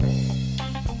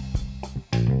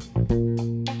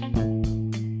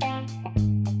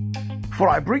For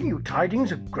I bring you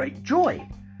tidings of great joy.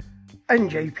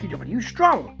 NJPW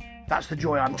Strong. That's the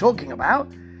joy I'm talking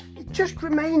about. It just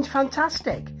remains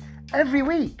fantastic. Every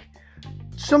week.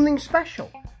 Something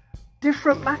special.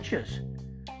 Different matches.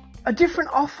 A different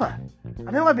offer.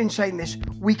 I know I've been saying this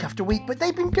week after week, but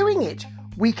they've been doing it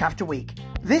week after week.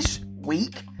 This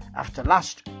week, after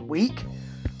last week,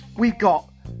 we've got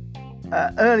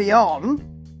early on,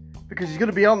 because he's going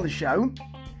to be on the show,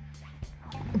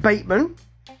 Bateman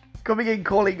coming in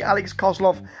calling Alex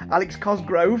Kozlov Alex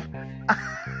Cosgrove.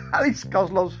 Alex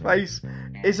Kozlov's face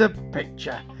is a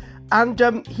picture.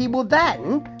 And he will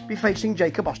then be facing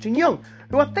Jacob Austin Young,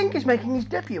 who I think is making his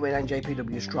debut in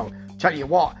NJPW Strong. Tell you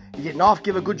what, he didn't half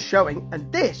give a good showing,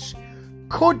 and this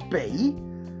could be...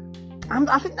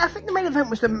 I think the main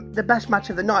event was the best match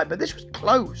of the night, but this was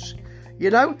close, you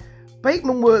know?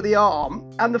 Bateman worked the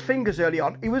arm and the fingers early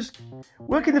on. He was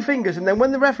working the fingers, and then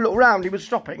when the ref looked around, he was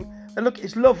stopping. And look,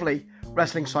 it's lovely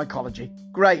wrestling psychology.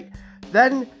 Great.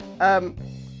 Then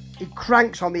he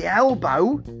cranks on the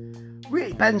elbow,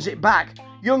 really bends it back.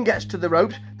 Young gets to the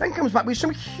ropes, then comes back with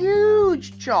some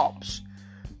huge chops.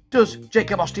 Does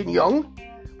Jacob Austin Young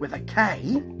with a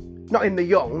K, not in the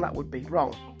Young, that would be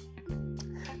wrong.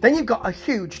 Then you've got a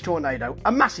huge tornado,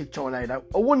 a massive tornado,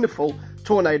 a wonderful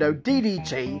tornado,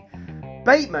 DDT.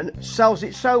 Bateman sells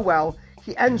it so well,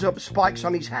 he ends up spikes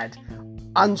on his head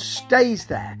and stays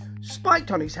there. Spiked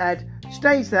on his head,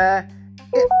 stays there,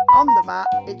 on the mat,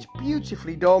 it's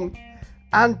beautifully done.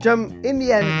 And in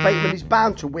the end, Bateman is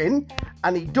bound to win,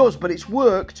 and he does, but it's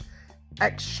worked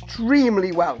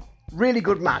extremely well. Really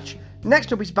good match.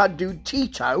 Next up is Bad Dude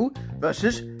Tito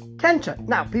versus Kenta.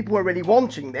 Now, people were really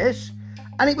wanting this,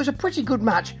 and it was a pretty good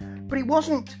match, but it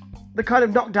wasn't the kind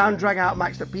of knockdown, drag-out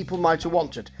match that people might have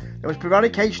wanted. There was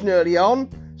prevarication early on,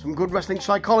 some good wrestling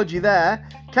psychology there.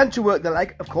 Kenta worked the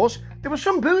leg, of course. There was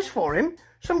some boos for him,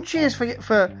 some cheers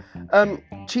for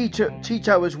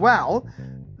Tito as well.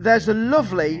 There's a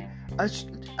lovely,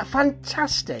 a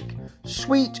fantastic,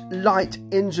 sweet, light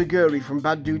enziguri from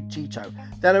Bad Dude Tito.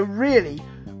 Then a really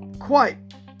quite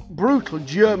brutal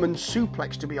German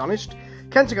suplex, to be honest.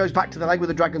 Kenta goes back to the leg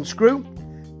with a dragon screw.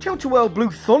 Tilt-a-whirl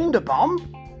Blue Thunder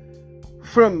Bomb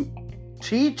from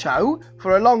Tito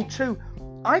for a long two.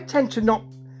 I tend to not,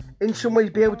 in some ways,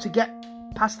 be able to get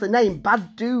past the name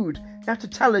Bad Dude. You have to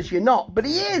tell us you're not, but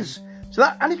he is. So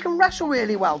that, and he can wrestle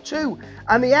really well too.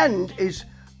 And the end is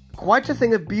quite a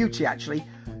thing of beauty, actually.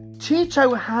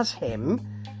 Tito has him.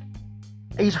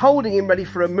 He's holding him ready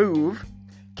for a move.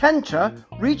 Kenta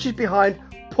reaches behind,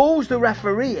 pulls the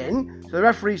referee in. So the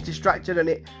referee's distracted and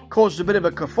it causes a bit of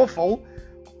a kerfuffle.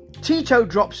 Tito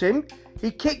drops him. He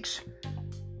kicks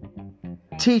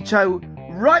Tito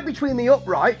right between the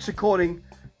uprights, according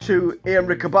to Ian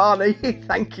Riccoboni.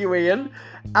 Thank you, Ian.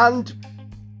 And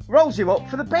rolls him up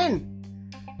for the pin.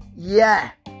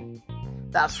 Yeah,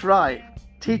 that's right.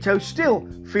 Tito's still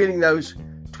feeling those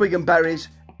twig and berries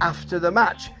after the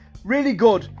match. Really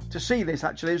good to see this,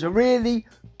 actually. It was a really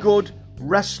good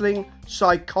wrestling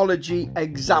psychology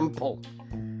example.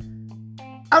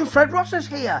 And Fred Ross is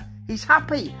here. He's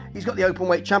happy. He's got the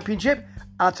Openweight Championship.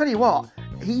 And I'll tell you what,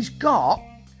 he's got...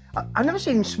 I've never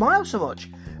seen him smile so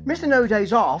much. Mr. No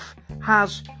Days Off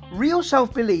has real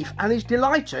self-belief and is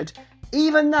delighted,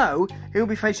 even though he'll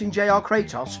be facing JR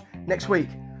Kratos next week.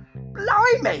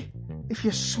 Blimey! If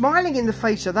you're smiling in the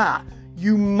face of that,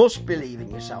 you must believe in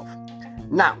yourself.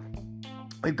 Now,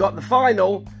 we've got the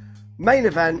final main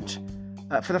event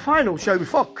for the final show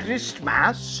before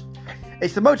Christmas.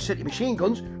 It's the Motor City Machine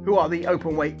Guns, who are the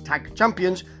Openweight Tag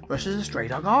Champions, versus the Stray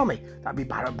Dog Army. That'd be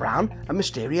Barrett Brown and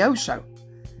Mysterioso.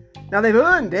 Now, they've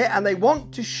earned it, and they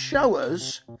want to show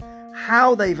us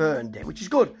how they've earned it, which is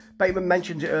good. Bateman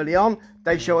mentions it early on.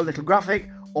 They show a little graphic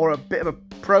or a bit of a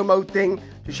promo thing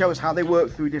to show us how they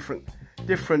work through different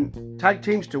tag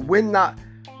teams to win that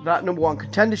number one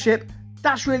contendership.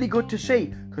 That's really good to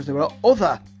see, because there are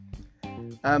other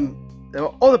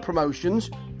promotions,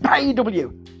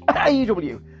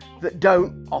 AEW, that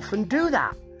don't often do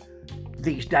that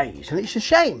these days, and it's a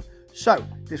shame. So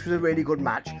this was a really good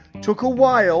match. Took a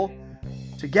while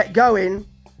to get going,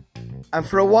 and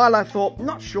for a while I thought,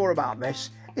 not sure about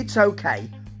this. It's okay,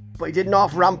 but he didn't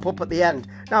half ramp up at the end.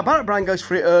 Now Barrett Brown goes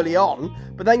for it early on,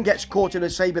 but then gets caught in a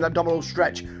Sabin abdominal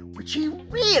stretch, which he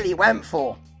really went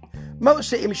for. Motor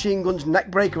City Machine Guns neck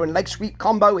breaker and leg sweep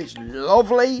combo is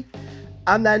lovely,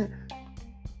 and then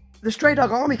the Stray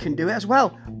Dog Army can do it as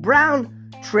well.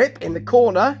 Brown trip in the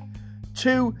corner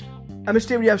to a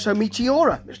Mysterioso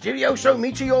Meteora. Mysterioso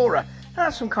Meteora.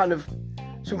 That's some kind of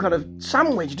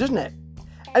sandwich, doesn't it?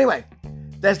 Anyway,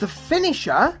 there's the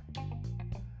finisher.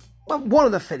 Well, one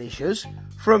of the finishers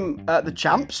from the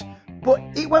champs, but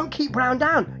it won't keep Brown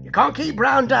down. You can't keep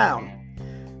Brown down.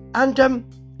 And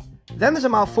then there's a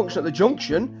malfunction at the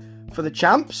junction for the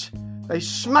champs. They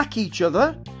smack each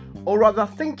other, or rather I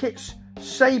think it's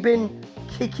Sabin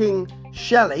kicking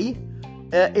Shelley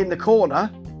in the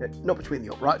corner, not between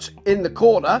the uprights, in the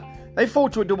corner. They fall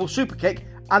to a double super kick,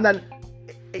 and then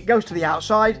it goes to the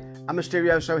outside, and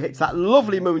Mysterioso hits that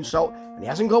lovely moonsault, and he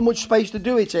hasn't got much space to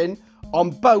do it in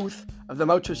on both of the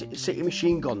Motor City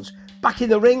Machine Guns. Back in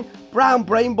the ring, Brown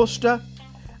brainbuster,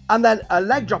 and then a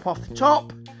leg drop off the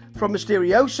top from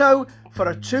Mysterioso for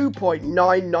a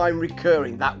 2.99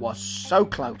 recurring. That was so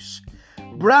close.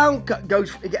 Brown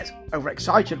he gets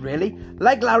overexcited really.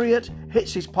 Leg lariat,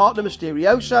 hits his partner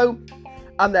Mysterioso,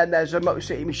 and then there's a Motor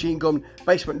City Machine Gun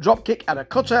basement dropkick and a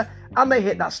cutter, and they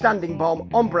hit that standing bomb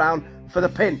on Brown for the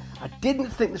pin. I didn't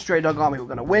think the Stray Dog Army were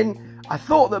going to win. I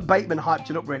thought that Bateman hyped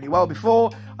it up really well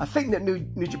before. I think that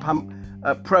New Japan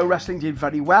Pro Wrestling did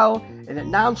very well in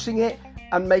announcing it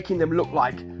and making them look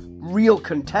like real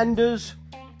contenders.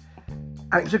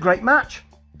 And it was a great match.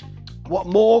 What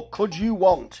more could you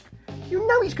want? You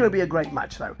know it's going to be a great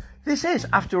match though. This is,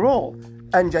 after all,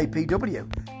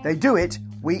 NJPW. They do it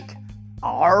week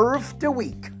after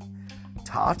week.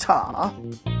 Ta-ta.